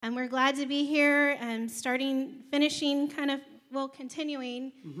We're glad to be here and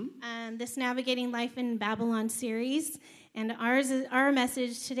continuing this Navigating Life in Babylon series. And our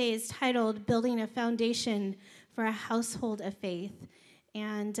message today is titled Building a Foundation for a Household of Faith.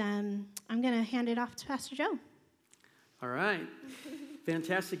 And I'm going to hand it off to Pastor Joe. All right.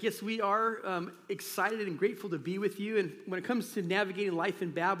 Fantastic. Yes, we are excited and grateful to be with you. And when it comes to navigating life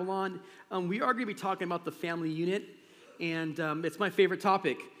in Babylon, we are going to be talking about the family unit. And it's my favorite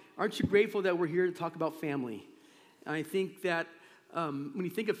topic. Aren't you grateful that we're here to talk about family? And I think that when you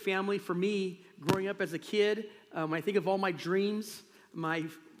think of family, for me, growing up as a kid, I think of all my dreams.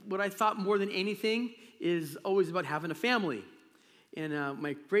 What I thought more than anything is always about having a family. And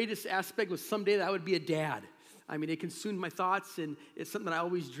my greatest aspect was someday that I would be a dad. I mean, it consumed my thoughts, and it's something that I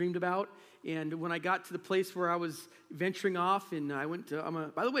always dreamed about. And when I got to the place where I was venturing off, and I went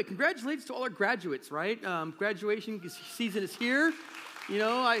to, by the way, congratulations to all our graduates, right? Graduation season is here. You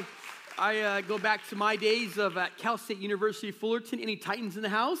know, I go back to my days at Cal State University, Fullerton. Any Titans in the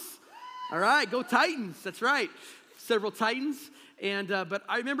house? All right, go Titans. That's right. Several Titans. And but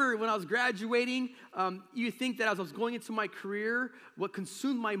I remember when I was graduating, you think that as I was going into my career, what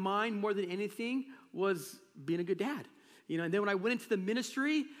consumed my mind more than anything was being a good dad. You know, and then when I went into the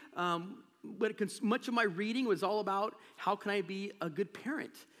ministry, much of my reading was all about how can I be a good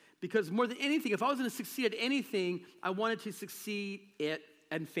parent? Because more than anything, if I was going to succeed at anything, I wanted to succeed at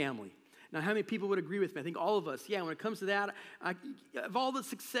family. Now, how many people would agree with me? I think all of us. Yeah, when it comes to that, of all the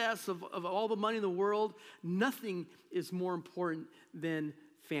success, of all the money in the world, nothing is more important than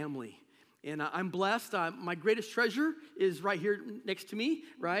family. And I'm blessed. My greatest treasure is right here next to me,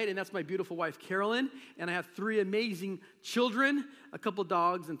 right? And that's my beautiful wife, Carolyn. And I have 3 amazing children, a couple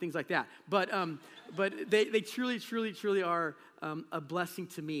dogs, and things like that. But they truly, truly, truly are a blessing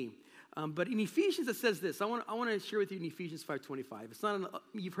to me. But in Ephesians, it says this. I want to share with you in Ephesians 5:25. It's not.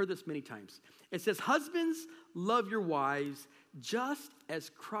 You've heard this many times. It says, "Husbands, love your wives, just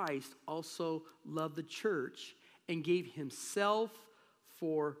as Christ also loved the church and gave himself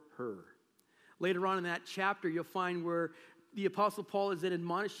for her." Later on in that chapter, you'll find where the Apostle Paul is then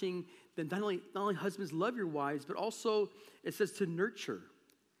admonishing that not only husbands love your wives, but also it says to nurture,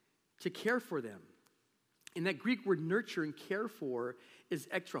 to care for them. And that Greek word nurture and care for is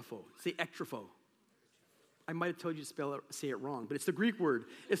ektrofo. Say ektrofo. I might have told you to say it wrong, but it's the Greek word.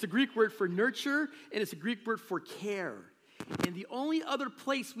 It's the Greek word for nurture, and it's the Greek word for care. And the only other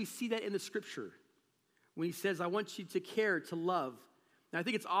place we see that in the scripture, when he says, I want you to care, to love. Now, I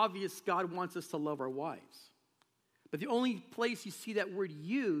think it's obvious God wants us to love our wives. But the only place you see that word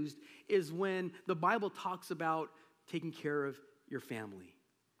used is when the Bible talks about taking care of your family.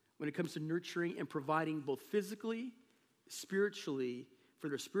 When it comes to nurturing and providing both physically, spiritually, for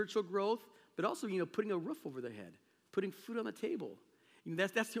their spiritual growth, but also, putting a roof over their head, putting food on the table.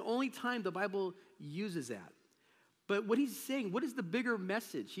 That's the only time the Bible uses that. But what he's saying, what is the bigger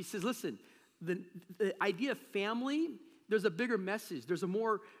message? He says, listen, the idea of family, there's a bigger message. There's a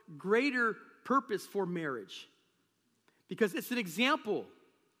more greater purpose for marriage. Because it's an example.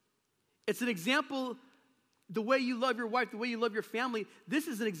 It's an example, the way you love your wife, the way you love your family. This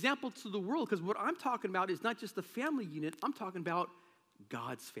is an example to the world. Because what I'm talking about is not just the family unit. I'm talking about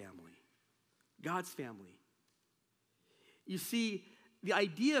God's family. God's family. You see, the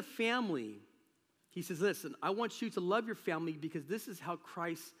idea of family, he says, listen, I want you to love your family because this is how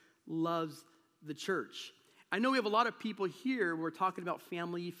Christ loves the church. I know we have a lot of people here who are talking about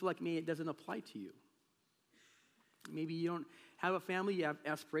family. You feel like maybe it doesn't apply to you. Maybe you don't have a family, you have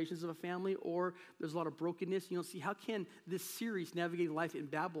aspirations of a family, or there's a lot of brokenness. You don't see, how can this series, Navigating Life in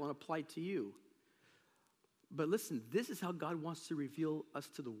Babylon, apply to you? But listen, this is how God wants to reveal us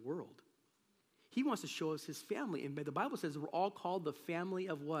to the world. He wants to show us his family. And the Bible says we're all called the family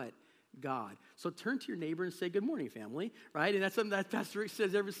of what? God. So turn to your neighbor and say, good morning, family, right? And that's something that Pastor Rick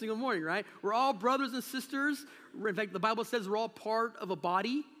says every single morning, right? We're all brothers and sisters. In fact, the Bible says we're all part of a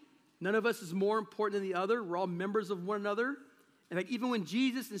body. None of us is more important than the other. We're all members of one another. In fact, even when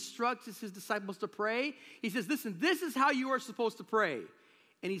Jesus instructs his disciples to pray, he says, listen, this is how you are supposed to pray.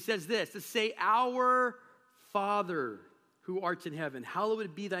 And he says this, to say, our Father who art in heaven,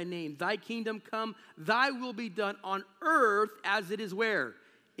 hallowed be thy name. Thy kingdom come, thy will be done on earth as it is where?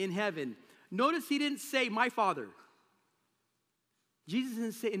 In heaven. Notice he didn't say, my Father. Jesus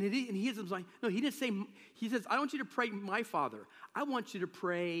didn't say, and he is like, no, he didn't say, he says, I don't want you to pray my Father. I want you to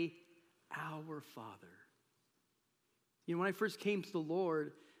pray our Father. You know, when I first came to the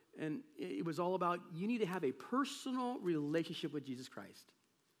Lord, and it was all about, you need to have a personal relationship with Jesus Christ.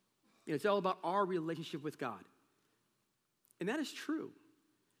 And it's all about our relationship with God. And that is true.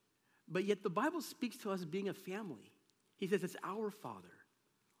 But yet the Bible speaks to us being a family. He says it's our Father.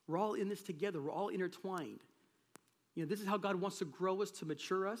 We're all in this together. We're all intertwined. This is how God wants to grow us, to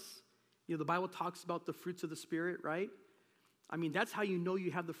mature us. The Bible talks about the fruits of the Spirit, right? I mean, that's how you know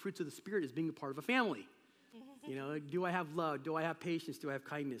you have the fruits of the Spirit, is being a part of a family. Do I have love? Do I have patience? Do I have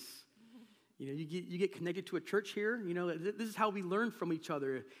kindness? You get connected to a church here. This is how we learn from each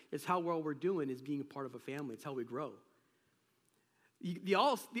other. It's how well we're doing, is being a part of a family. It's how we grow. The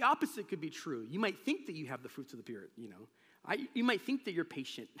opposite could be true. You might think that you have the fruits of the Spirit, You might think that you're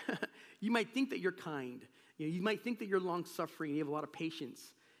patient. You might think that you're kind. You might think that you're long-suffering. You have a lot of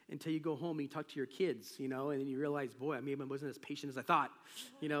patience until you go home and you talk to your kids, and then you realize, boy, maybe I wasn't as patient as I thought,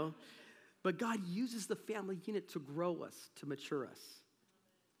 But God uses the family unit to grow us, to mature us.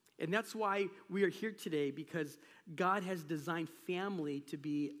 And that's why we are here today, because God has designed family to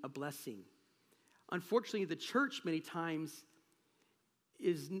be a blessing. Unfortunately, the church many times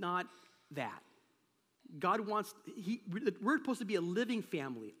is not that. God wants, we're supposed to be a living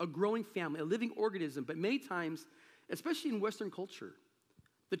family, a growing family, a living organism. But many times, especially in Western culture,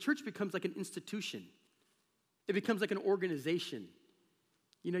 the church becomes like an institution. It becomes like an organization.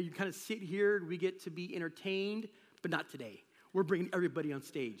 You kind of sit here, we get to be entertained, but not today. We're bringing everybody on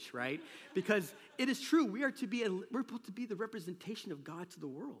stage, right? Because it is true, we're supposed to be the representation of God to the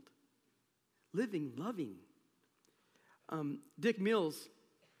world. Living, loving. Dick Mills,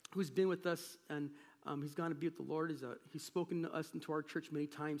 who's been with us, and he's gone to be with the Lord. He's spoken to us and to our church many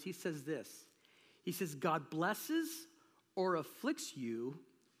times. He says this. He says, God blesses or afflicts you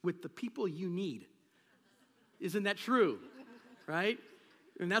with the people you need. Isn't that true? Right?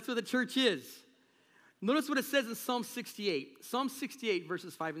 And that's what the church is. Notice what it says in Psalm 68. Psalm 68,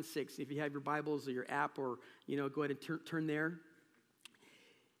 verses 5 and 6. If you have your Bibles or your app, or, go ahead and turn there.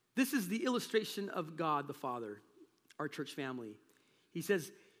 This is the illustration of God the Father, our church family. He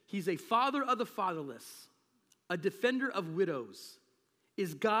says, He's a father of the fatherless, a defender of widows,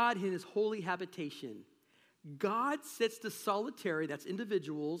 is God in his holy habitation. God sets the solitary, that's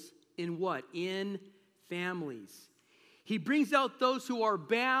individuals, in what? In families. He brings out those who are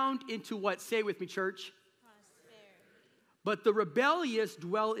bound into what? Say with me, church. Prosperity. But the rebellious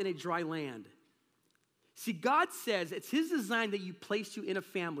dwell in a dry land. See, God says it's his design that you placed you in a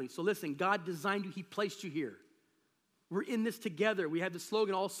family. So listen, God designed you, he placed you here. We're in this together. We have the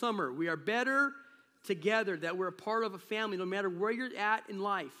slogan all summer. We are better together, that we're a part of a family no matter where you're at in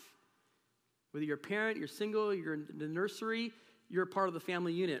life. Whether you're a parent, you're single, you're in the nursery, you're a part of the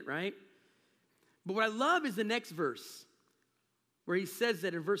family unit, right? But what I love is the next verse, where he says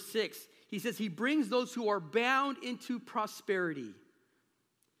that in verse 6, he says he brings those who are bound into prosperity.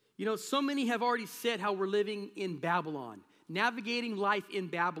 So many have already said how we're living in Babylon, navigating life in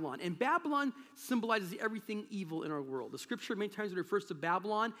Babylon. And Babylon symbolizes everything evil in our world. The scripture many times when it refers to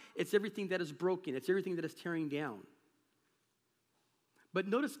Babylon, it's everything that is broken. It's everything that is tearing down. But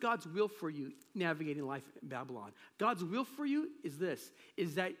notice God's will for you navigating life in Babylon. God's will for you is this,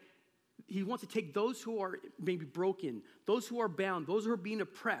 is that he wants to take those who are maybe broken, those who are bound, those who are being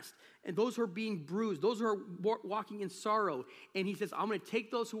oppressed, and those who are being bruised, those who are walking in sorrow. And he says, I'm going to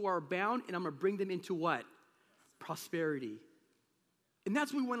take those who are bound and I'm going to bring them into what? Prosperity. And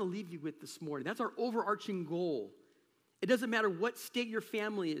that's what we want to leave you with this morning. That's our overarching goal. It doesn't matter what state your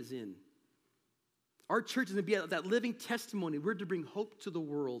family is in. Our church is going to be that living testimony. We're to bring hope to the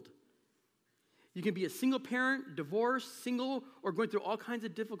world. You can be a single parent, divorced, single, or going through all kinds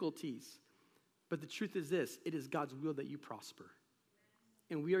of difficulties. But the truth is this, it is God's will that you prosper.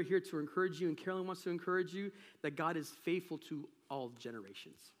 And we are here to encourage you, and Carolyn wants to encourage you that God is faithful to all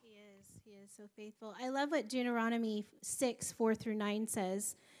generations. He is so faithful. I love what Deuteronomy 6, 4 through 9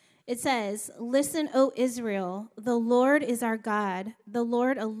 says. It says, listen, O Israel, the Lord is our God, the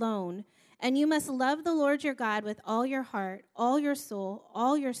Lord alone. And you must love the Lord your God with all your heart, all your soul,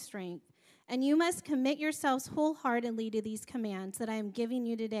 all your strength. And you must commit yourselves wholeheartedly to these commands that I am giving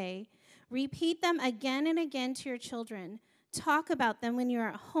you today. Repeat them again and again to your children. Talk about them when you are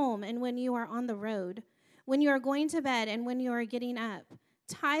at home and when you are on the road, when you are going to bed and when you are getting up.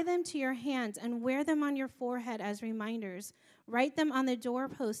 Tie them to your hands and wear them on your forehead as reminders. Write them on the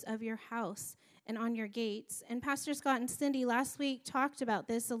doorposts of your house and on your gates. And Pastor Scott and Cindy last week talked about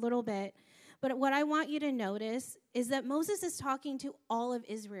this a little bit. But what I want you to notice is that Moses is talking to all of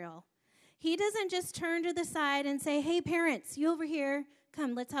Israel. He doesn't just turn to the side and say, hey, parents, you over here,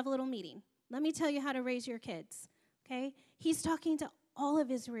 come, let's have a little meeting. Let me tell you how to raise your kids, okay? He's talking to all of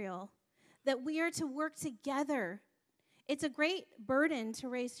Israel, that we are to work together. It's a great burden to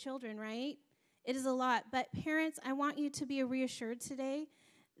raise children, right? It is a lot. But parents, I want you to be reassured today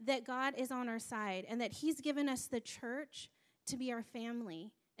that God is on our side and that he's given us the church to be our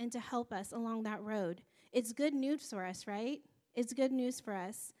family and to help us along that road. It's good news for us, right? It's good news for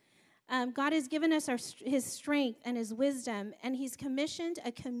us. God has given us his strength and his wisdom, and he's commissioned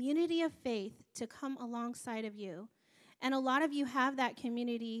a community of faith to come alongside of you. And a lot of you have that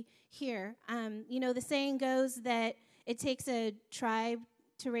community here. The saying goes that it takes a tribe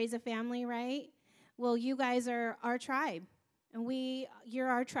to raise a family, right? Well, you guys are our tribe, and you're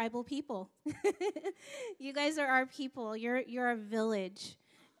our tribal people. You guys are our people. You're a village.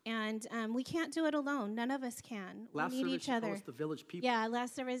 And we can't do it alone. None of us can. Last we need service, each other. You call us the village people. Yeah,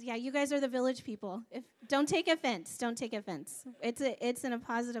 last service. Yeah, you guys are the village people. Don't take offense. Don't take offense. It's in a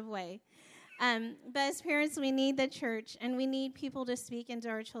positive way. But as parents, we need the church, and we need people to speak into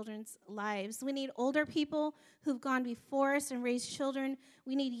our children's lives. We need older people who've gone before us and raised children.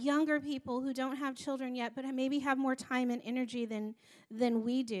 We need younger people who don't have children yet, but maybe have more time and energy than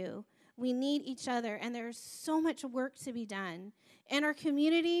we do. We need each other, and there's so much work to be done. In our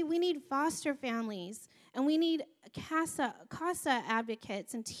community, we need foster families, and we need CASA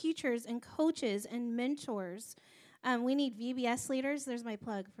advocates and teachers and coaches and mentors. We need VBS leaders. There's my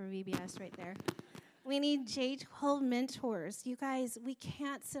plug for VBS right there. We need J-12 mentors. You guys, we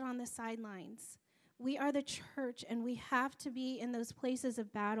can't sit on the sidelines. We are the church, and we have to be in those places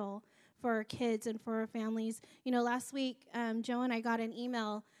of battle for our kids and for our families. Last week, Joe and I got an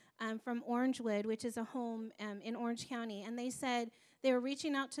email from Orangewood, which is a home in Orange County, and they said they were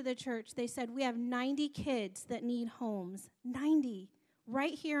reaching out to the church. They said, we have 90 kids that need homes, 90,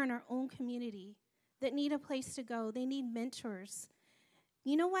 right here in our own community, that need a place to go. They need mentors.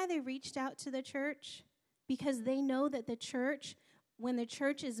 You know why they reached out to the church? Because they know that the church, when the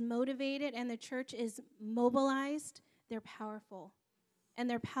church is motivated and the church is mobilized, they're powerful, and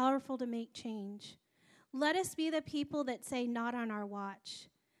they're powerful to make change. Let us be the people that say, not on our watch.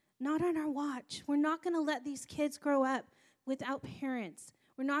 Not on our watch. We're not going to let these kids grow up without parents.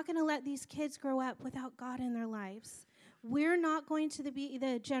 We're not going to let these kids grow up without God in their lives. We're not going to be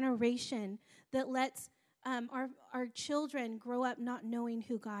the generation that lets our children grow up not knowing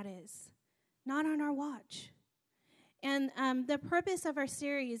who God is. Not on our watch. And the purpose of our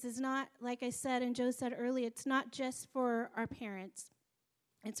series is not, like I said and Joe said earlier, it's not just for our parents.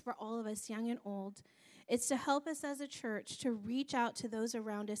 It's for all of us, young and old. It's to help us as a church to reach out to those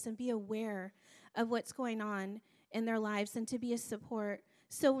around us and be aware of what's going on in their lives and to be a support.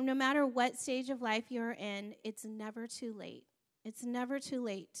 So no matter what stage of life you're in, it's never too late. It's never too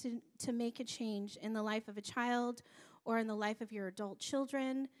late to make a change in the life of a child or in the life of your adult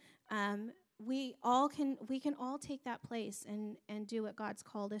children. We can all take that place and do what God's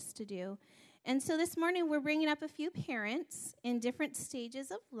called us to do. And so this morning we're bringing up a few parents in different stages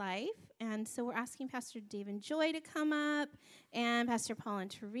of life. And so we're asking Pastor Dave and Joy to come up and Pastor Paul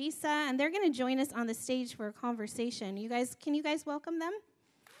and Teresa. And they're going to join us on the stage for a conversation. Can you guys welcome them?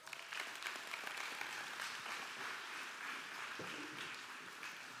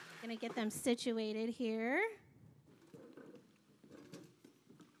 Going to get them situated here.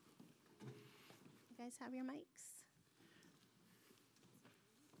 You guys have your mics?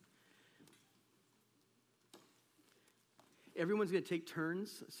 Everyone's going to take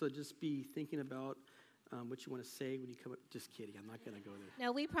turns, so just be thinking about what you want to say when you come up. Just kidding, I'm not going to go there.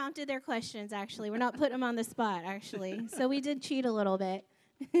 No, we prompted their questions, actually. We're not putting them on the spot, actually. So we did cheat a little bit.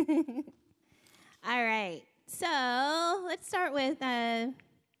 All right. So let's start with,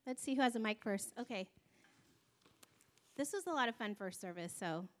 let's see who has a mic first. Okay. This was a lot of fun first service,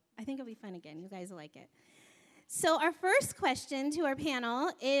 so I think it'll be fun again. You guys will like it. So our first question to our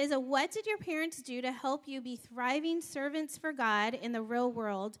panel is, what did your parents do to help you be thriving servants for God in the real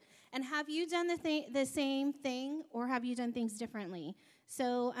world? And have you done the same thing, or have you done things differently?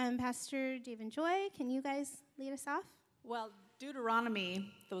 So Pastor Dave and Joy, can you guys lead us off? Well,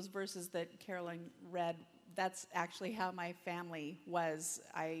 Deuteronomy, those verses that Carolyn read, that's actually how my family was.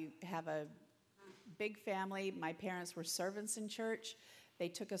 I have a big family. My parents were servants in church. They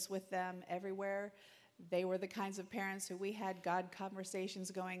took us with them everywhere. They were the kinds of parents who we had God conversations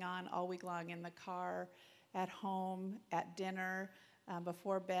going on all week long in the car, at home, at dinner,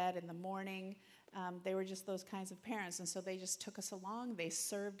 before bed, in the morning. They were just those kinds of parents, and so they just took us along. They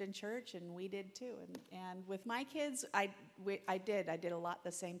served in church, and we did too. And with my kids, I did a lot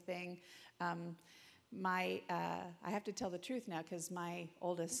the same thing. I have to tell the truth now because my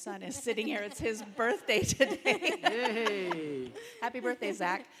oldest son is sitting here. It's his birthday today. Yay! Happy birthday,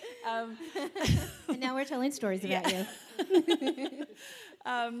 Zach. And now we're telling stories about you.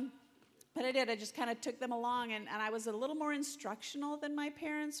 But I did. I just kind of took them along, and I was a little more instructional than my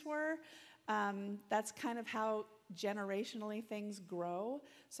parents were. That's kind of how generationally things grow.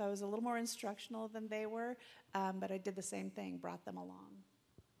 So I was a little more instructional than they were, but I did the same thing, brought them along.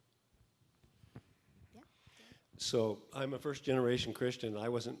 So I'm a first-generation Christian. I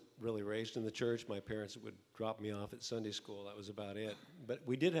wasn't really raised in the church. My parents would drop me off at Sunday school. That was about it. But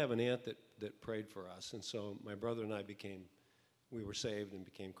we did have an aunt that prayed for us. And so my brother and I we were saved and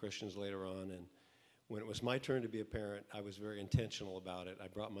became Christians later on. And when it was my turn to be a parent, I was very intentional about it. I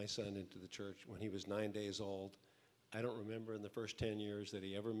brought my son into the church when he was 9 days old. I don't remember in the first 10 years that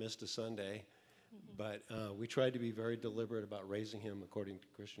he ever missed a Sunday. But we tried to be very deliberate about raising him according to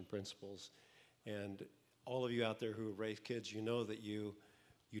Christian principles. And all of you out there who have raised kids, you know that you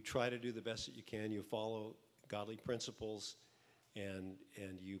try to do the best that you can. You follow godly principles, and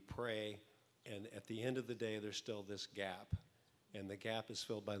you pray. And at the end of the day, there's still this gap. And the gap is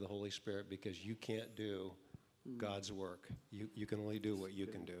filled by the Holy Spirit because you can't do God's work. You can only do what you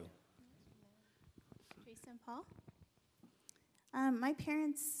can do. Teresa and Paul? My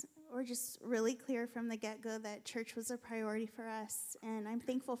parents were just really clear from the get-go that church was a priority for us, and I'm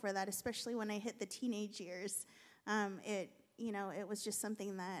thankful for that, especially when I hit the teenage years. It was just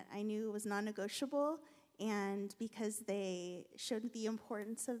something that I knew was non-negotiable, and because they showed the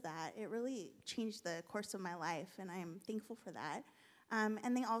importance of that, it really changed the course of my life, and I'm thankful for that.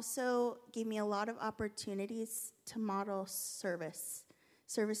 And they also gave me a lot of opportunities to model service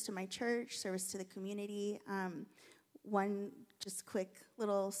to my church, service to the community. One just quick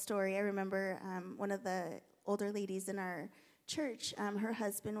little story. I remember one of the older ladies in our church, her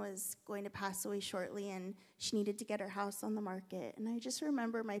husband was going to pass away shortly, and she needed to get her house on the market. And I just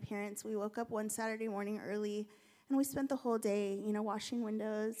remember my parents, we woke up one Saturday morning early, and we spent the whole day, washing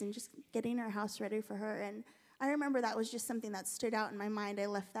windows and just getting our house ready for her. And I remember that was just something that stood out in my mind. I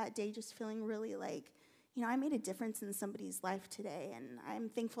left that day just feeling really like, I made a difference in somebody's life today, and I'm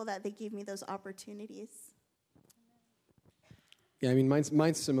thankful that they gave me those opportunities. Yeah, I mean,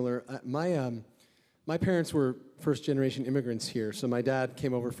 mine's similar. My parents were first-generation immigrants here. So my dad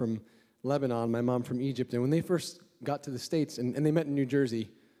came over from Lebanon, my mom from Egypt. And when they first got to the States, and they met in New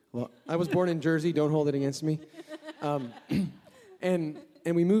Jersey. Well, I was born in Jersey. Don't hold it against me. And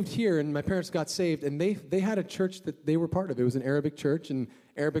we moved here, and my parents got saved. And they had a church that they were part of. It was an Arabic church, and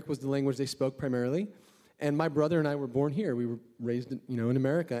Arabic was the language they spoke primarily. And my brother and I were born here. We were raised, in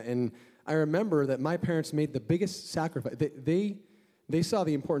America. And I remember that my parents made the biggest sacrifice. They saw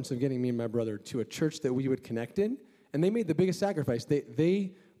the importance of getting me and my brother to a church that we would connect in, and they made the biggest sacrifice.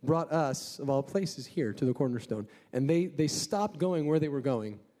 They brought us, of all places, here to the Cornerstone, and they stopped going where they were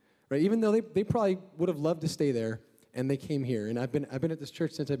going, right? Even though they probably would have loved to stay there, and they came here. And I've been at this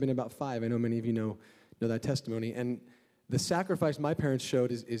church since I've been about 5. I know many of you know that testimony. And the sacrifice my parents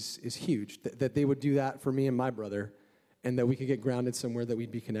showed is huge, that they would do that for me and my brother, and that we could get grounded somewhere that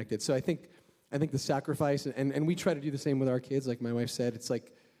we'd be connected. So I think the sacrifice, and we try to do the same with our kids. Like my wife said, it's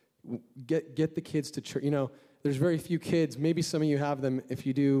like, get the kids to church. There's very few kids, maybe some of you have them. If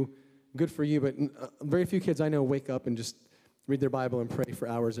you do, good for you, but very few kids I know wake up and just read their Bible and pray for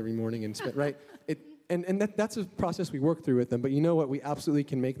hours every morning and spend, right? That's a process we work through with them, but what we absolutely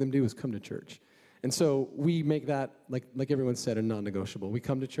can make them do is come to church. And so we make that, like everyone said, a non-negotiable. We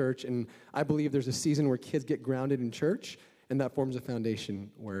come to church, and I believe there's a season where kids get grounded in church, and that forms a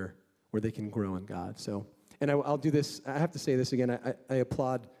foundation where they can grow in God. So, and I'll do this. I have to say this again. I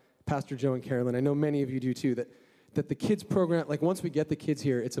applaud Pastor Joe and Carolyn. I know many of you do too, that the kids program, once we get the kids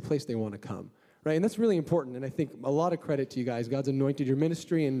here, it's a place they want to come, right? And that's really important. And I think a lot of credit to you guys. God's anointed your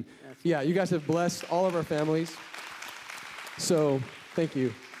ministry, and you guys have blessed all of our families. So, thank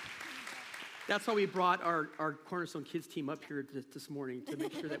you. That's how we brought our Cornerstone Kids team up here this morning, to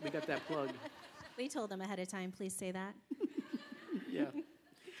make sure that we got that plug. We told them ahead of time, please say that. Yeah.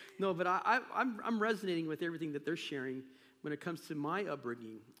 No, but I'm resonating with everything that they're sharing when it comes to my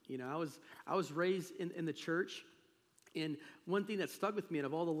upbringing. I was raised in the church, and one thing that stuck with me, and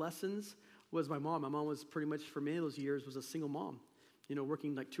of all the lessons, was my mom. My mom was pretty much, for many of those years, was a single mom,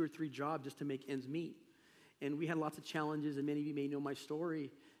 working 2 or 3 jobs just to make ends meet. And we had lots of challenges, and many of you may know my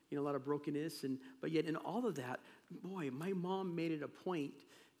story, a lot of brokenness, but yet in all of that, boy, my mom made it a point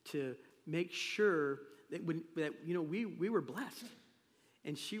to make sure that we were blessed.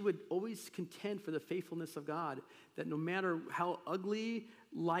 And she would always contend for the faithfulness of God, that no matter how ugly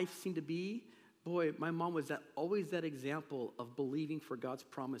life seemed to be, boy, my mom was always that example of believing for God's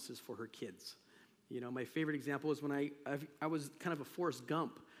promises for her kids. My favorite example was when I was kind of a Forrest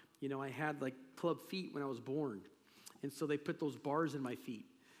Gump. I had club feet when I was born. And so they put those bars in my feet,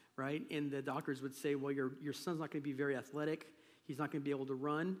 right? And the doctors would say, well, your son's not going to be very athletic. He's not going to be able to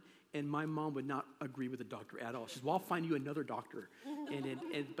run. And my mom would not agree with the doctor at all. She said, well, I'll find you another doctor.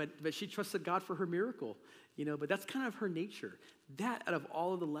 But she trusted God for her miracle, but that's kind of her nature. That, out of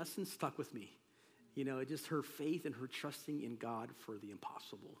all of the lessons, stuck with me. Just her faith and her trusting in God for the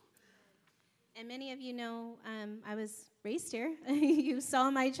impossible. And many of you know I was raised here. You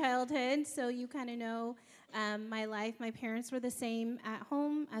saw my childhood, so you kind of know my life. My parents were the same at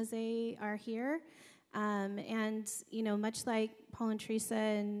home as they are here. And, much like Paul and Teresa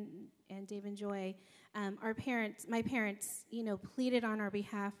and Dave and Joy, my parents, pleaded on our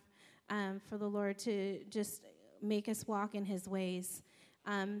behalf for the Lord to just make us walk in his ways.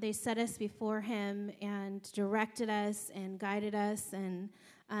 They set us before him and directed us and guided us, and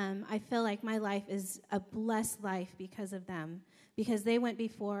I feel like my life is a blessed life because of them, because they went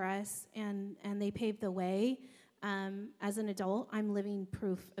before us and they paved the way. As an adult, I'm living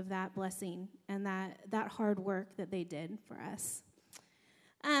proof of that blessing and that hard work that they did for us.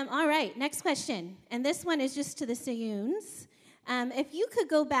 All right, next question, and this one is just to the Sayuns. If you could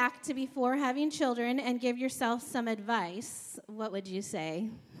go back to before having children and give yourself some advice, what would you say?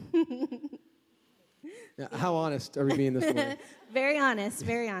 Yeah, how honest are we being this morning? Very honest,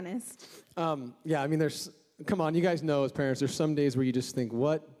 very honest. Come on, you guys know as parents, there's some days where you just think,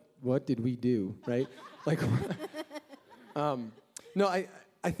 what did we do, right? I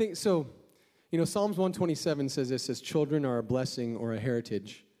think so. Psalms 127 says this, says, children are a blessing or a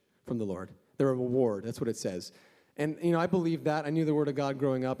heritage from the Lord. They're a reward, that's what it says. And, I believe that. I knew the Word of God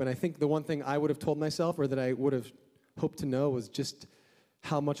growing up, and I think the one thing I would have told myself, or that I would have hoped to know, was just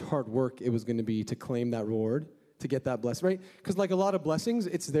how much hard work it was going to be to claim that reward, to get that blessing, right? Because like a lot of blessings,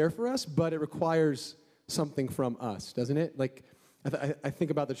 it's there for us, but it requires something from us, doesn't it? Like, I think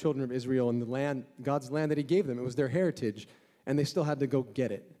about the children of Israel and the land, God's land that he gave them. It was their heritage, and they still had to go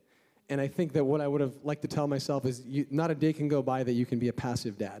get it. And I think that what I would have liked to tell myself is not a day can go by that you can be a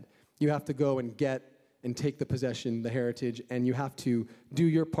passive dad. You have to go and get and take the possession, the heritage, and you have to do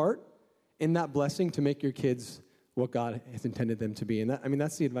your part in that blessing to make your kids what God has intended them to be. And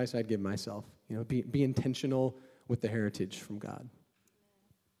that's the advice I'd give myself. Be intentional with the heritage from God.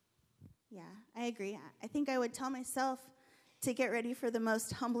 Yeah, I agree. I think I would tell myself to get ready for the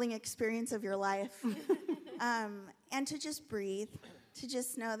most humbling experience of your life, and to just breathe, to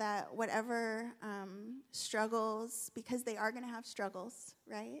just know that whatever struggles, because they are going to have struggles,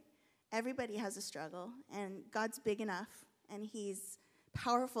 right? Everybody has a struggle, and God's big enough, and he's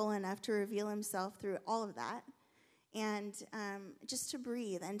powerful enough to reveal himself through all of that. And just to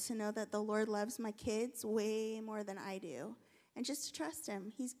breathe and to know that the Lord loves my kids way more than I do. And just to trust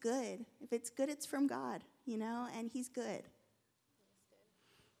him. He's good. If it's good, it's from God, and he's good.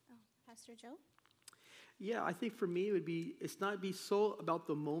 Oh, Pastor Joe? Yeah, I think for me it would be, it's not be so about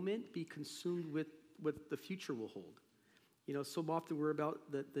the moment, be consumed with what the future will hold. So often we're about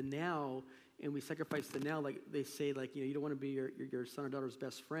the now, and we sacrifice the now. Like they say, you don't want to be your son or daughter's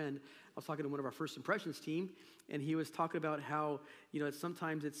best friend. I was talking to one of our First Impressions team, and he was talking about how,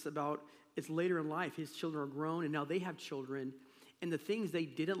 sometimes it's later in life. His children are grown, and now they have children. And the things they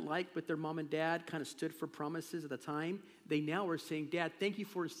didn't like with their mom and dad kind of stood for promises at the time. They now are saying, Dad, thank you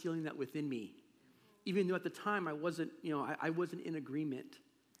for instilling that within me. Even though at the time I wasn't, I wasn't in agreement.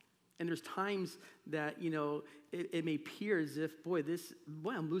 And there's times that, it may appear as if,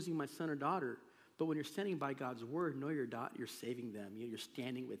 I'm losing my son or daughter. But when you're standing by God's word, know you're saving them. You're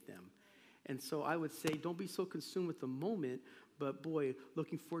standing with them. And so I would say, don't be so consumed with the moment, but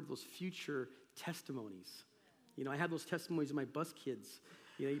looking forward to those future testimonies. I had those testimonies of my bus kids.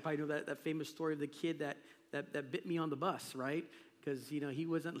 You probably know that famous story of the kid that bit me on the bus, right? Because, he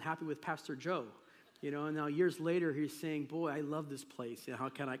wasn't happy with Pastor Joe. And now years later, he's saying, I love this place. How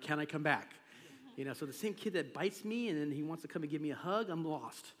can I come back? So the same kid that bites me and then he wants to come and give me a hug, I'm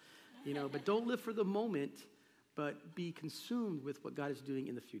lost. But don't live for the moment, but be consumed with what God is doing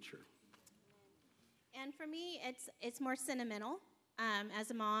in the future. And for me, it's more sentimental. As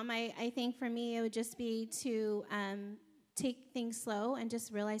a mom, I think for me, it would just be to take things slow and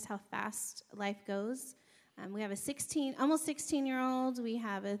just realize how fast life goes. We have a almost 16-year-old. We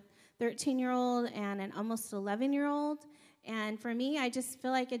have a 13-year-old and an almost 11-year-old. And for me, I just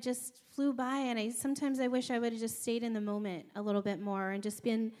feel like it just flew by, and sometimes I wish I would have just stayed in the moment a little bit more and just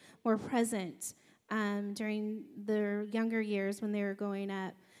been more present during their younger years when they were growing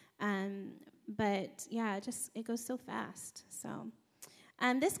up. But yeah, it goes so fast. So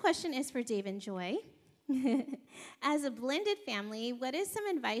this question is for Dave and Joy. As a blended family, what is some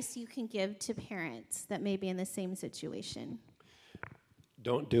advice you can give to parents that may be in the same situation?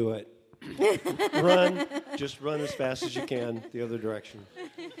 Don't do it. Run. Just run as fast as you can the other direction.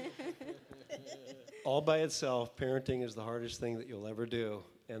 All by itself, parenting is the hardest thing that you'll ever do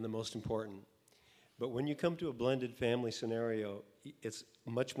and the most important. But when you come to a blended family scenario, it's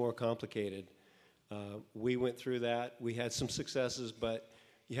much more complicated. We went through that. We had some successes, but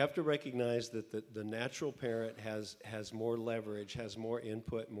you have to recognize that the natural parent has more leverage, has more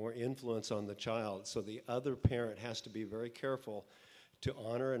input, more influence on the child. So the other parent has to be very careful to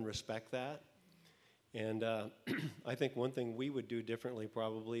honor and respect that. And I think one thing we would do differently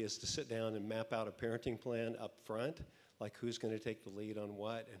probably is to sit down and map out a parenting plan up front, like who's going to take the lead on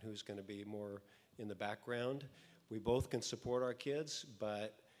what and who's going to be more in the background. We both can support our kids,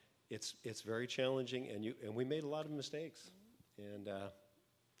 but it's very challenging, and we made a lot of mistakes. And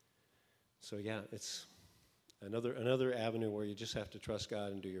so yeah, it's another avenue where you just have to trust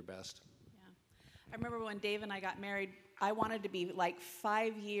God and do your best. Yeah. I remember when Dave and I got married, I wanted to be like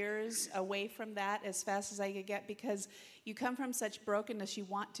 5 years away from that as fast as I could get, because you come from such brokenness, you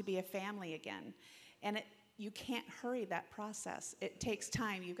want to be a family again. And you can't hurry that process. It takes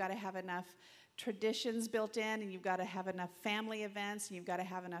time. You've got to have enough traditions built in, and you've got to have enough family events, and you've got to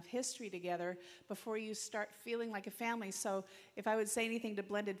have enough history together before you start feeling like a family. So if I would say anything to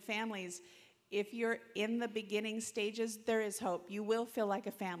blended families, if you're in the beginning stages, there is hope. You will feel like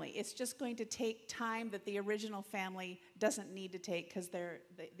a family. It's just going to take time that the original family doesn't need to take, because they're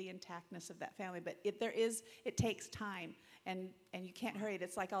the intactness of that family. But it takes time, and you can't hurry it.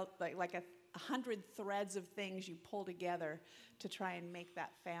 It's like a 100 threads of things you pull together to try and make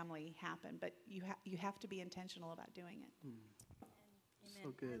that family happen. But you have to be intentional about doing it. Amen.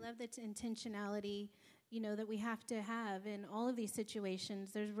 So good. I love that intentionality, that we have to have in all of these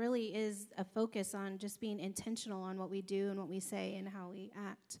situations. There really is a focus on just being intentional on what we do and what we say and how we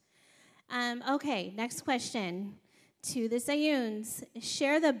act. Okay, next question. To the Sayuns,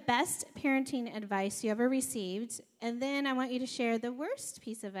 share the best parenting advice you ever received, and then I want you to share the worst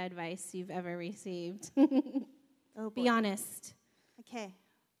piece of advice you've ever received. Be honest. Okay.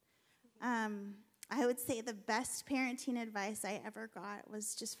 I would say the best parenting advice I ever got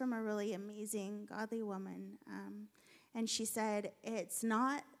was just from a really amazing, godly woman. And she said, it's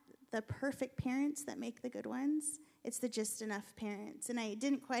not the perfect parents that make the good ones. It's the just enough parents. And I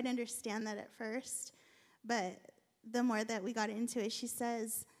didn't quite understand that at first, but the more that we got into it, she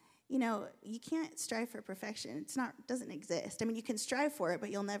says, you can't strive for perfection. Doesn't exist. I mean, you can strive for it,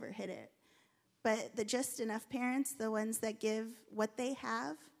 but you'll never hit it. But the just enough parents, the ones that give what they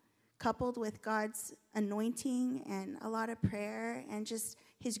have, coupled with God's anointing and a lot of prayer and just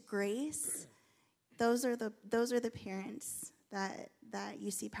His grace, those are the parents that you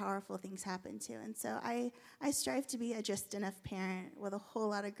see powerful things happen to. And so I strive to be a just enough parent with a whole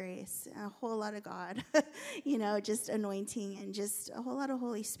lot of grace and a whole lot of God, just anointing and just a whole lot of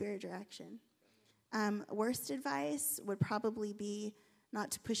Holy Spirit direction. Worst advice would probably be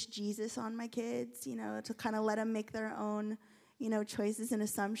not to push Jesus on my kids, to kind of let them make their own, choices and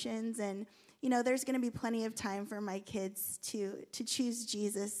assumptions. And, there's going to be plenty of time for my kids to choose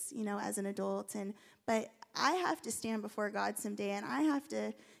Jesus, as an adult. But I have to stand before God someday, and I have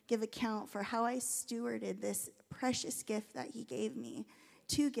to give account for how I stewarded this precious gift that He gave me,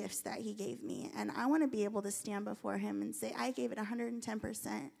 2 gifts that He gave me. And I want to be able to stand before Him and say, I gave it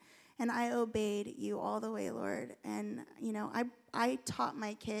 110%, and I obeyed You all the way, Lord. And, I taught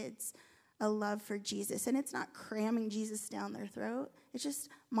my kids a love for Jesus. And it's not cramming Jesus down their throat. It's just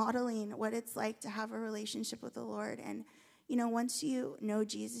modeling what it's like to have a relationship with the Lord. And once you know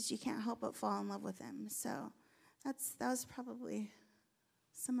Jesus, you can't help but fall in love with Him. So that was probably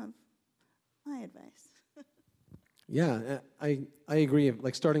some of my advice. Yeah, I agree.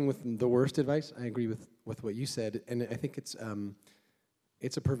 Like, starting with the worst advice, I agree with what you said, and I think it's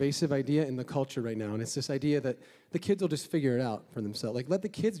a pervasive idea in the culture right now, and it's this idea that the kids will just figure it out for themselves. Like, let the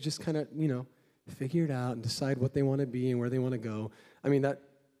kids just kind of figure it out and decide what they want to be and where they want to go. I mean,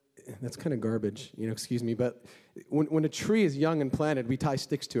 that's kind of garbage, excuse me, but when a tree is young and planted, we tie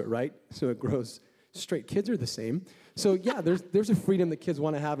sticks to it, right? So it grows straight. Kids are the same. So yeah, there's a freedom that kids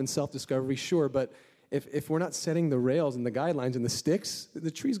want to have in self-discovery, sure, but if we're not setting the rails and the guidelines and the sticks,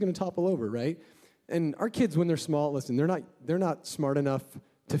 the tree's going to topple over, right? And our kids, when they're small, listen, they're not smart enough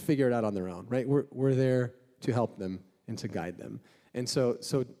to figure it out on their own, right? We're there to help them and to guide them. And so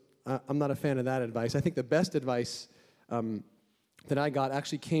I'm not a fan of that advice. I think the best advice that I got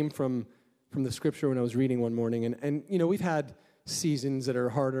actually came from the scripture when I was reading one morning. And we've had seasons that are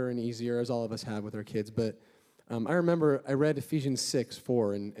harder and easier, as all of us have with our kids. But I remember I read Ephesians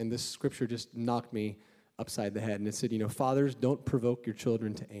 6:4, and this scripture just knocked me upside the head. And it said, fathers, don't provoke your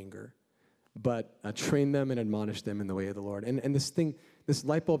children to anger, but train them and admonish them in the way of the Lord. And this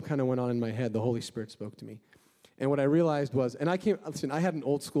light bulb kind of went on in my head. The Holy Spirit spoke to me. And what I realized was, and I had an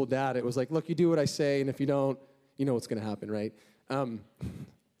old school dad. It was like, look, you do what I say, and if you don't, you know what's going to happen, right? A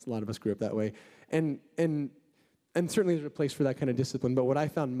lot of us grew up that way. And certainly there's a place for that kind of discipline. But what I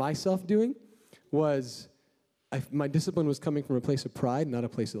found myself doing was my discipline was coming from a place of pride, not a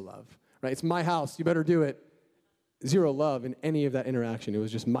place of love, right? It's my house, you better do it. Zero love in any of that interaction. It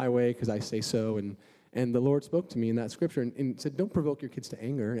was just my way because I say so, and the Lord spoke to me in that scripture and said, don't provoke your kids to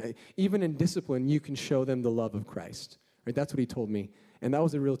anger. Even in discipline, you can show them the love of Christ, right? That's what he told me, and that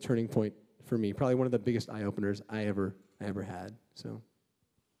was a real turning point for me, probably one of the biggest eye-openers I ever had, so.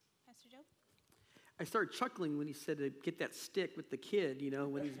 Pastor Joe? I started chuckling when he said to get that stick with the kid,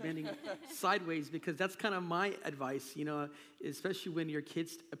 when he's bending sideways, because that's kind of my advice, especially when your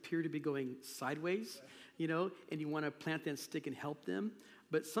kids appear to be going sideways, and you want to plant that stick and help them.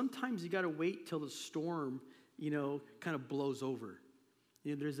 But sometimes you got to wait till the storm, kind of blows over.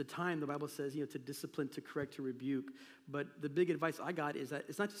 There's a time, the Bible says, to discipline, to correct, to rebuke. But the big advice I got is that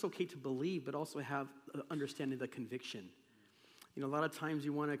it's not just okay to believe, but also have understanding the conviction. A lot of times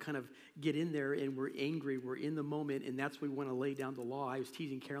you want to kind of get in there and we're angry, we're in the moment, and that's when we want to lay down the law. I was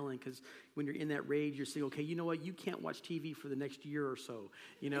teasing Carolyn because when you're in that rage, you're saying, okay, you know what, you can't watch TV for the next year or so,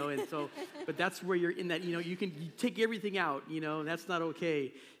 and so, but that's where you're in that, you take everything out, and that's not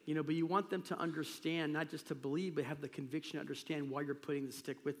okay, but you want them to understand, not just to believe, but have the conviction to understand why you're putting the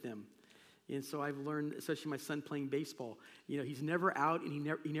stick with them. And so I've learned, especially my son playing baseball, he's never out and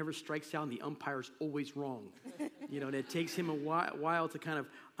he never strikes out and the umpire's always wrong. And it takes him a while to kind of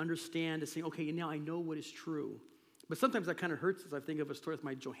understand, to say, okay, now I know what is true. But sometimes that kind of hurts as I think of a story with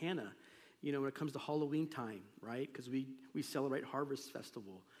my Johanna, when it comes to Halloween time, right? Because we celebrate Harvest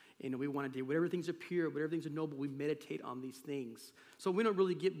Festival. And we want to do whatever things are pure, whatever things are noble, we meditate on these things. So we don't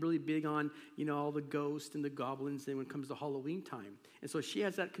really get really big on, all the ghosts and the goblins when it comes to Halloween time. And so she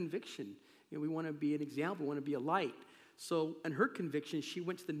has that conviction. We want to be an example, we want to be a light. So in her conviction, she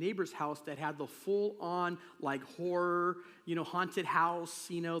went to the neighbor's house that had the full-on, horror, haunted house,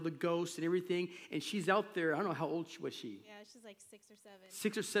 the ghosts and everything. And she's out there, I don't know, how old was she? Yeah, she's like 6 or 7.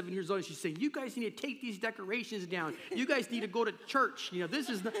 6 or 7 years old. And she's saying, you guys need to take these decorations down. You guys need to go to church. This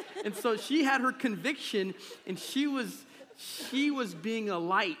is not. And so she had her conviction, and she was being a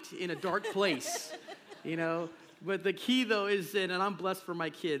light in a dark place, But the key, though, is that, and I'm blessed for my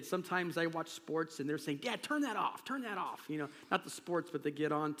kids, sometimes I watch sports and they're saying, Dad, turn that off. Not the sports, but they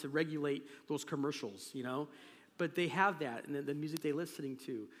get on to regulate those commercials, But they have that, and the music they're listening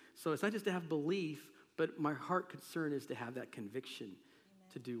to. So it's not just to have belief, but my heart concern is to have that conviction.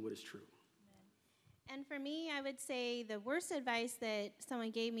 Amen. To do what is true. Amen. And for me, I would say the worst advice that someone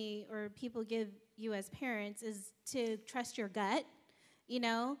gave me or people give you as parents is to trust your gut,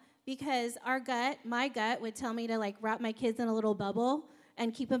 because my gut would tell me to wrap my kids in a little bubble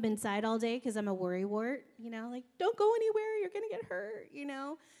and keep them inside all day because I'm a worrywart, don't go anywhere, you're going to get hurt,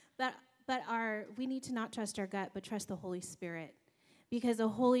 But we need to not trust our gut, but trust the Holy Spirit, because the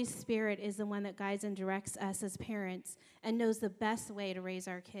Holy Spirit is the one that guides and directs us as parents and knows the best way to raise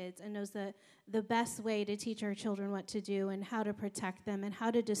our kids and knows the best way to teach our children what to do and how to protect them and how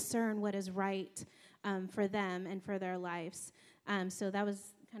to discern what is right for them and for their lives. So that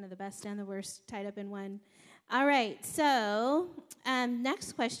was kind of the best and the worst tied up in one. All right, so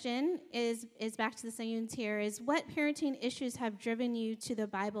next question is back to the Sayuns here, is what parenting issues have driven you to the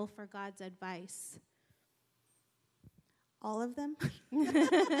Bible for God's advice? All of them.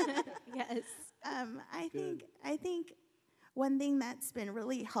 Yes. I think one thing that's been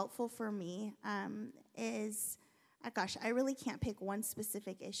really helpful for me is, I really can't pick one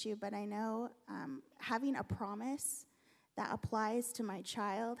specific issue, but I know having a promise that applies to my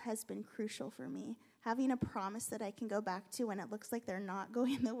child has been crucial for me. Having a promise that I can go back to when it looks like they're not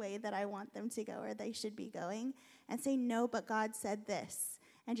going the way that I want them to go or they should be going, and say, no, but God said this.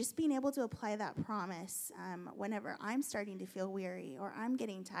 And just being able to apply that promise whenever I'm starting to feel weary or I'm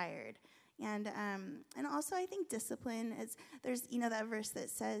getting tired. And also I think discipline is, there's, that verse that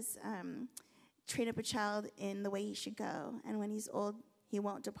says, train up a child in the way he should go, and when he's old, he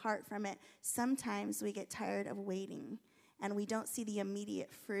won't depart from it. Sometimes we get tired of waiting, and we don't see the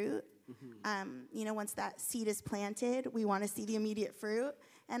immediate fruit. Mm-hmm. Once that seed is planted, we want to see the immediate fruit.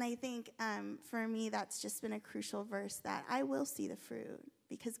 And I think for me, that's just been a crucial verse that I will see the fruit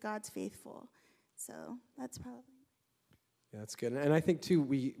because God's faithful. So that's probably. Yeah, that's good. And I think, too,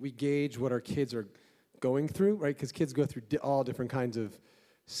 we gauge what our kids are going through, right? Because kids go through all different kinds of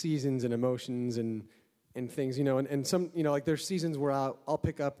seasons and emotions and things, and some, there's seasons where I'll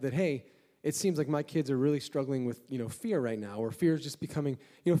pick up that, hey, it seems like my kids are really struggling with, fear right now, or fear is just becoming,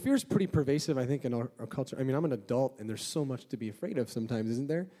 fear is pretty pervasive, I think, in our culture. I mean, I'm an adult, and there's so much to be afraid of sometimes, isn't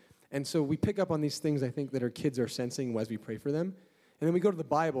there? And so we pick up on these things, I think, that our kids are sensing as we pray for them. And then we go to the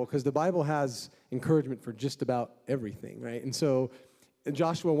Bible, because the Bible has encouragement for just about everything, right? And so in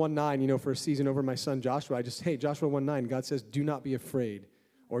Joshua 1:9, for a season over my son Joshua, Joshua 1:9, God says, do not be afraid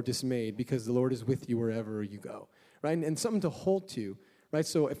or dismayed, because the Lord is with you wherever you go, right? And something to hold to, right?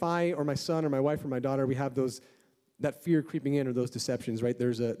 So if I or my son or my wife or my daughter, we have that fear creeping in or those deceptions, right?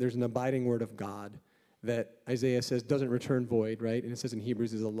 There's an abiding word of God that Isaiah says doesn't return void, right? And it says in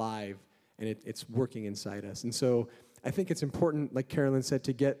Hebrews is alive, and it's working inside us. And so I think it's important, like Carolyn said,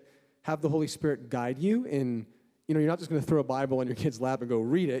 to have the Holy Spirit guide you in, you're not just going to throw a Bible on your kid's lap and go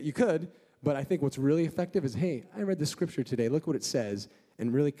read it. You could, but I think what's really effective is, hey, I read the scripture today. Look what it says,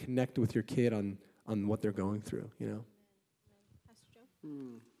 and really connect with your kid on what they're going through, Pastor Joe?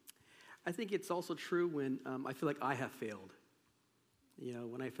 I think it's also true when I feel like I have failed.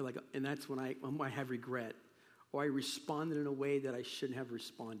 When I feel like, and that's when I have regret, or I responded in a way that I shouldn't have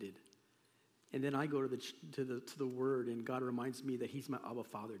responded. And then I go to the Word, and God reminds me that He's my Abba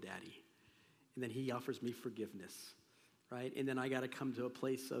Father, Daddy. And then He offers me forgiveness, right? And then I got to come to a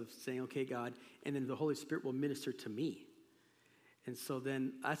place of saying, okay, God, and then the Holy Spirit will minister to me. And so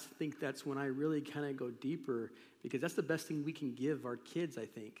then I think that's when I really kind of go deeper, because that's the best thing we can give our kids, I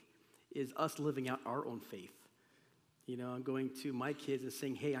think, is us living out our own faith. I'm going to my kids and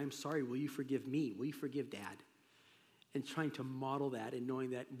saying, hey, I'm sorry, will you forgive me? Will you forgive Dad? And trying to model that and knowing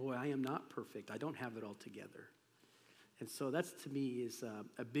that, boy, I am not perfect. I don't have it all together. And so that's, to me, is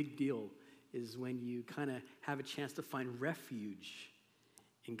a big deal, is when you kind of have a chance to find refuge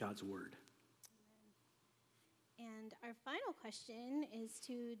in God's Word. And our final question is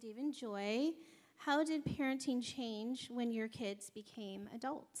to Dave and Joy. How did parenting change when your kids became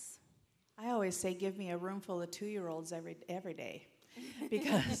adults? I always say, give me a room full of 2-year-olds every day,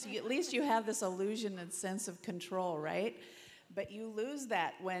 because at least you have this illusion and sense of control, right? But you lose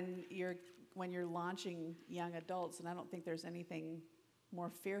that when you're launching young adults, and I don't think there's anything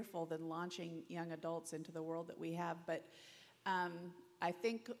more fearful than launching young adults into the world that we have. But I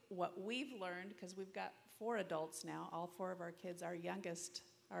think what we've learned, because we've got 4 adults now, all 4 of our kids, our youngest,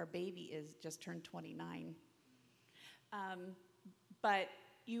 our baby, is just turned 29. But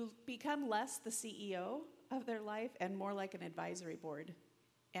you become less the CEO of their life and more like an advisory board,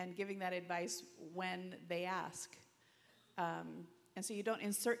 and giving that advice when they ask. And so you don't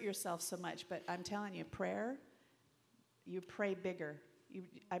insert yourself so much, but I'm telling you, you pray bigger.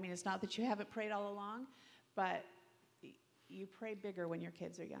 It's not that you haven't prayed all along, but you pray bigger when your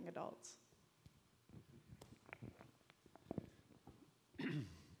kids are young adults.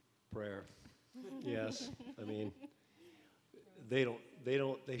 Prayer. Yes.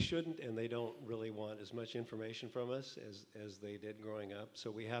 They shouldn't, and they don't really want as much information from us as they did growing up. So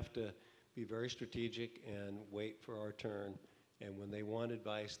we have to be very strategic and wait for our turn. And when they want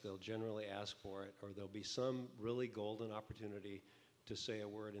advice, they'll generally ask for it, or there'll be some really golden opportunity to say a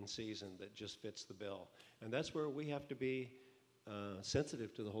word in season that just fits the bill. And that's where we have to be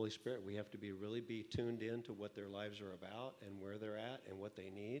sensitive to the Holy Spirit. We have to really be tuned in to what their lives are about and where they're at and what they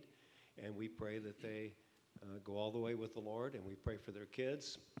need. And we pray that they go all the way with the Lord, and we pray for their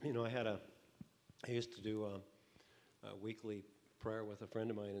kids. I used to do a weekly prayer with a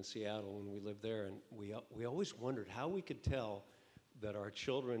friend of mine in Seattle when we lived there, and we always wondered how we could tell that our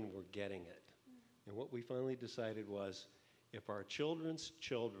children were getting it. And what we finally decided was, if our children's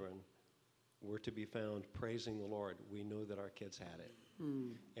children were to be found praising the Lord, we knew that our kids had it.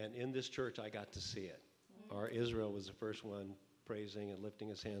 And in this church, I got to see it. Our Israel was the first one praising and lifting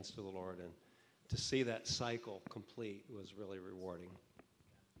his hands to the Lord, and to see that cycle complete was really rewarding.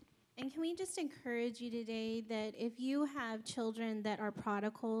 And can we just encourage you today that if you have children that are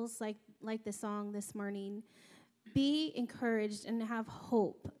prodigals, like the song this morning, be encouraged and have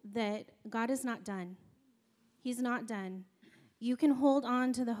hope that God is not done. He's not done. You can hold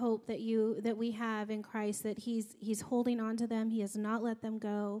on to the hope that we have in Christ, that He's holding on to them. He has not let them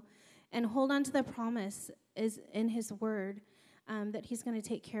go. And hold on to the promise is in His Word. That He's going to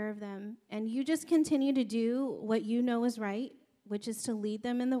take care of them. And you just continue to do what you know is right, which is to lead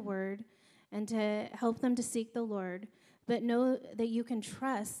them in the Word and to help them to seek the Lord. But know that you can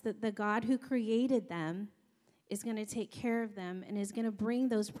trust that the God who created them is going to take care of them and is going to bring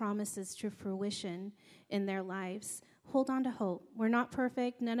those promises to fruition in their lives. Hold on to hope. We're not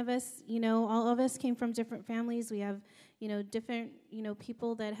perfect. None of us, all of us came from different families. We have, different,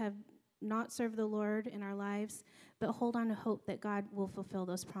 people that have not served the Lord in our lives. But hold on to hope that God will fulfill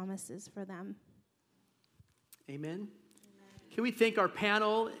those promises for them. Amen. Can we thank our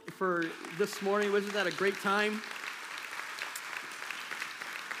panel for this morning? Wasn't that a great time?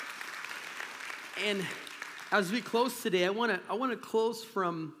 And as we close today, I want to close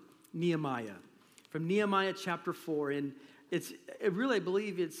from Nehemiah chapter 4. And I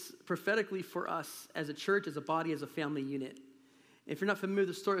believe it's prophetically for us as a church, as a body, as a family unit. If you're not familiar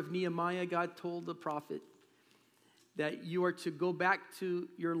with the story of Nehemiah, God told the prophet that you are to go back to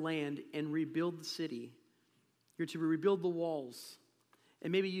your land and rebuild the city. You're to rebuild the walls.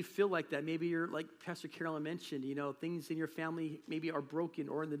 And maybe you feel like that. Maybe you're like Pastor Carolyn mentioned, things in your family maybe are broken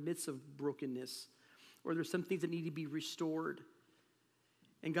or in the midst of brokenness. Or there's some things that need to be restored.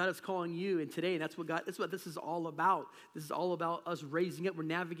 And God is calling you, and today, that's what this is all about. This is all about us raising up. We're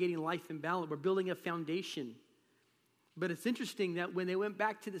navigating life in balance. We're building a foundation. But it's interesting that when they went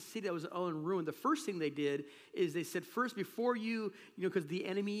back to the city that was all in ruin, the first thing they did is they said, first, before because the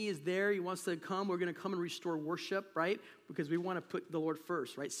enemy is there, he wants to come, we're going to come and restore worship, right? Because we want to put the Lord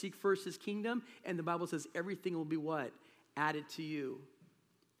first, right? Seek first his kingdom, and the Bible says everything will be what? Added to you.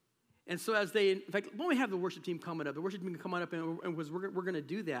 And so in fact, when we have the worship team coming up, we're going to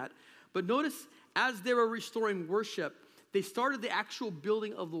do that. But notice, as they were restoring worship, they started the actual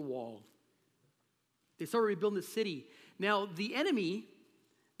building of the wall. They started rebuilding the city. Now, the enemy,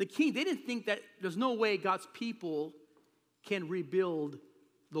 the king, they didn't think that there's no way God's people can rebuild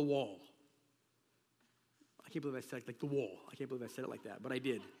the wall. I can't believe I said it like the wall. I can't believe I said it like that, but I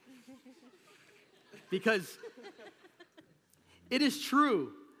did. Because it is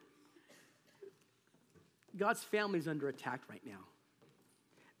true. God's family is under attack right now.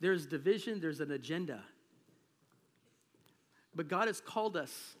 There's division, there's an agenda. But God has called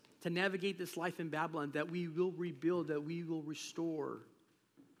us to navigate this life in Babylon, that we will rebuild, that we will restore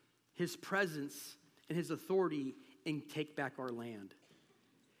his presence and his authority and take back our land.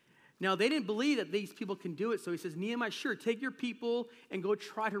 Now, they didn't believe that these people can do it, so he says, Nehemiah, sure, take your people and go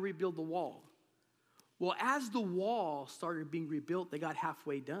try to rebuild the wall. Well, as the wall started being rebuilt, they got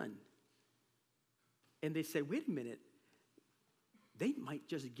halfway done. And they said, wait a minute, they might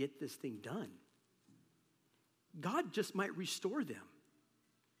just get this thing done. God just might restore them.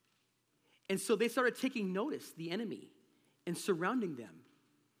 And so they started taking notice, the enemy, and surrounding them.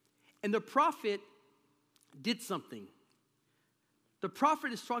 And the prophet did something. The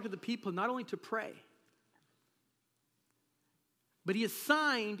prophet instructed the people not only to pray, but he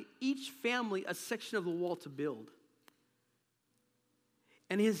assigned each family a section of the wall to build.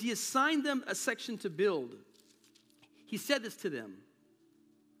 And as he assigned them a section to build, he said this to them.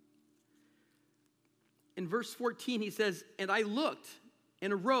 In verse 14, he says, and I looked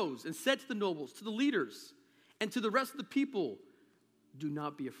and arose and said to the nobles, to the leaders, and to the rest of the people, do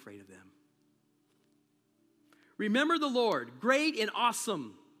not be afraid of them. Remember the Lord, great and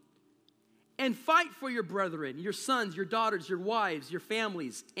awesome, and fight for your brethren, your sons, your daughters, your wives, your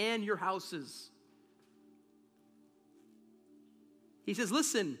families, and your houses. He says,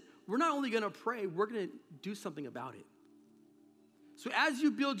 listen, we're not only going to pray, we're going to do something about it. So as you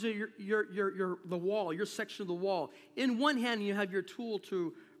build the wall, your section of the wall, in one hand you have your tool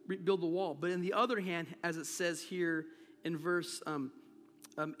to rebuild the wall, but in the other hand, as it says here in verse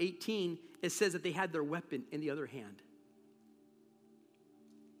 18, it says that they had their weapon in the other hand.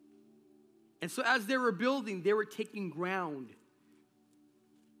 And so as they were building, they were taking ground.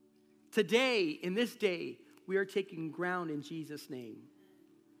 Today, in this day, we are taking ground in Jesus' name.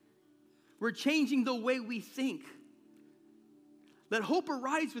 We're changing the way we think. Let hope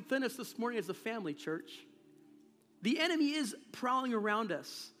arise within us this morning as a family, church. The enemy is prowling around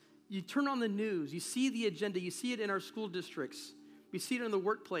us. You turn on the news, you see the agenda, you see it in our school districts, we see it in the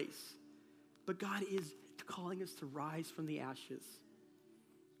workplace. But God is calling us to rise from the ashes.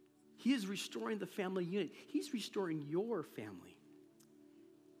 He is restoring the family unit. He's restoring your family.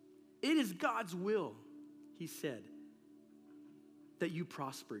 It is God's will, he said, that you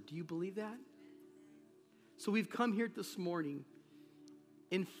prosper. Do you believe that? So we've come here this morning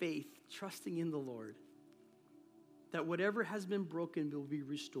in faith, trusting in the Lord, that whatever has been broken will be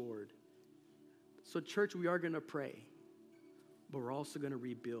restored. So church, we are going to pray, but we're also going to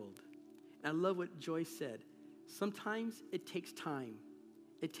rebuild. And I love what Joyce said. Sometimes it takes time.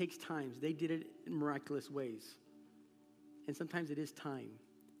 It takes time. They did it in miraculous ways. And sometimes it is time,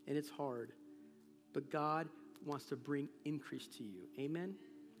 and it's hard. But God wants to bring increase to you. Amen?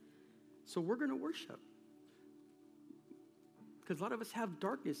 So we're going to worship. Because a lot of us have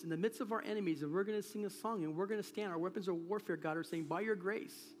darkness in the midst of our enemies, and we're going to sing a song, and we're going to stand. Our weapons of warfare, God, are saying, by your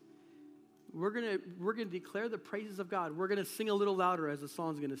grace, we're going to declare the praises of God. We're going to sing a little louder, as the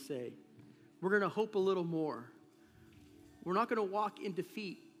song's going to say. We're going to hope a little more. We're not going to walk in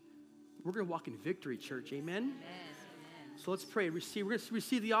defeat. We're going to walk in victory, church. Amen? Amen. So let's pray. We're going to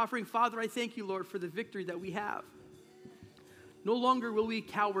receive the offering. Father, I thank you, Lord, for the victory that we have. No longer will we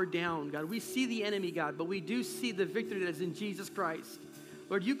cower down, God. We see the enemy, God, but we do see the victory that is in Jesus Christ.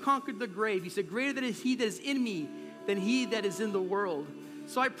 Lord, you conquered the grave. You said, greater than is he that is in me than he that is in the world.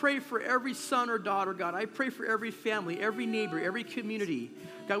 So I pray for every son or daughter, God. I pray for every family, every neighbor, every community.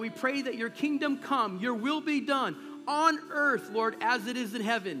 God, we pray that your kingdom come, your will be done on earth, Lord, as it is in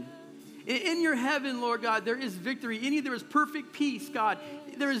heaven. In your heaven, Lord God, there is victory. In you there is perfect peace, God.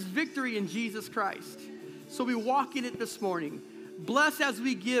 There is victory in Jesus Christ. So we walk in it this morning. Bless as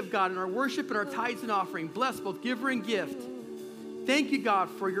we give, God, in our worship and our tithes and offering. Bless both giver and gift. Thank you, God,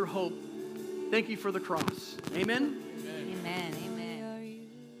 for your hope. Thank you for the cross. Amen. Amen. Amen.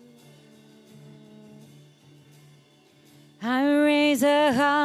 I raise a